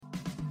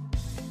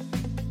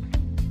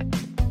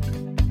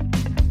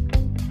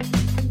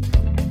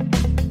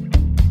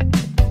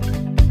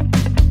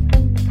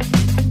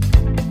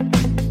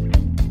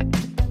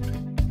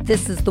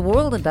This is the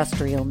World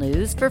Industrial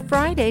News for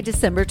Friday,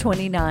 December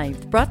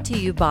 29th, brought to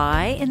you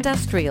by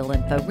Industrial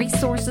Info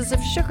Resources of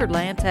Sugar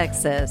Land,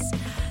 Texas.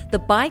 The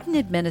Biden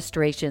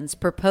administration's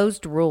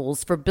proposed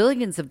rules for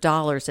billions of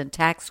dollars in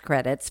tax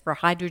credits for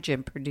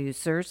hydrogen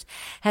producers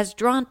has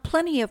drawn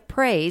plenty of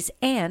praise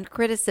and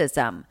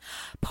criticism.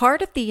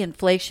 Part of the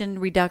Inflation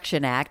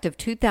Reduction Act of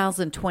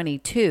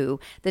 2022,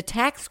 the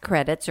tax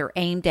credits are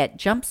aimed at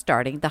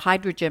jumpstarting the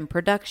hydrogen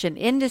production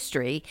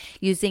industry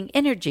using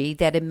energy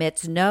that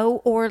emits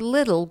no or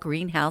little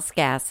greenhouse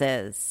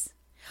gases.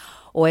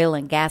 Oil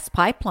and gas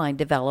pipeline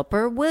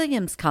developer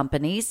Williams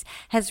Companies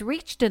has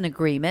reached an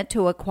agreement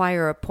to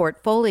acquire a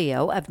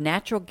portfolio of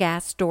natural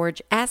gas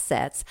storage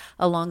assets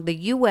along the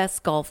U.S.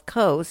 Gulf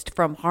Coast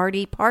from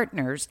Hardy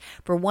Partners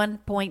for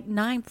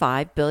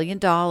 $1.95 billion.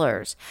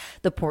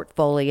 The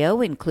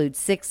portfolio includes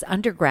 6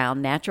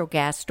 underground natural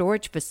gas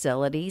storage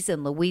facilities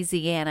in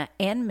Louisiana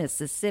and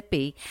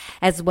Mississippi,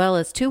 as well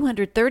as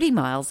 230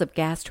 miles of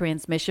gas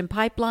transmission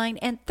pipeline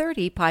and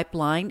 30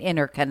 pipeline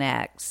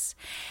interconnects.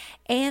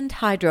 And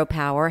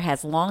hydropower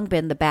has long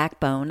been the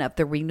backbone of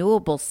the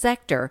renewable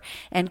sector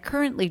and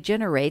currently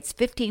generates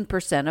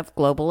 15% of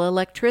global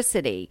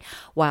electricity.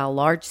 While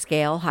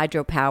large-scale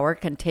hydropower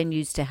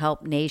continues to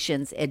help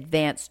nations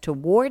advance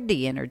toward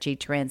the energy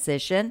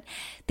transition,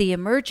 the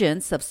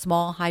emergence of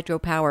small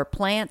hydropower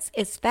plants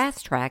is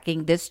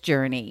fast-tracking this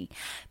journey.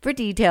 For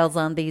details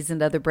on these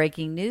and other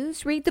breaking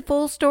news, read the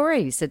full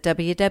stories at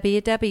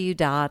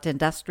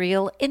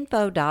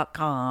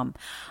www.industrialinfo.com.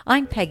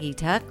 I'm Peggy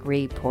Tuck,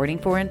 reporting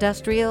for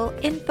Industrial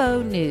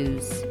Info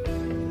News.